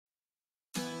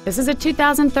This is a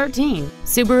 2013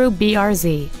 Subaru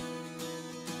BRZ.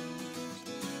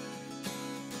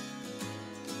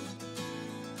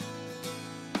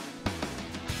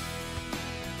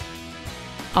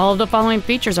 All of the following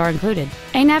features are included: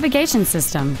 a navigation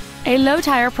system, a low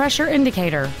tire pressure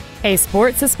indicator, a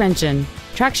sport suspension,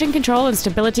 traction control and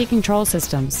stability control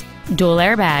systems, dual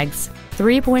airbags,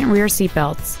 3-point rear seat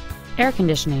belts, air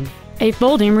conditioning, a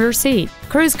folding rear seat,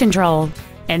 cruise control,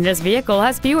 and this vehicle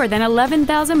has fewer than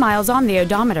 11,000 miles on the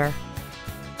odometer.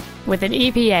 With an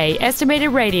EPA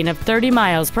estimated rating of 30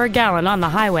 miles per gallon on the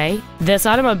highway, this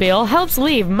automobile helps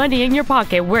leave money in your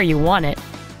pocket where you want it.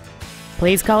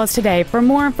 Please call us today for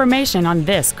more information on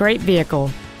this great vehicle.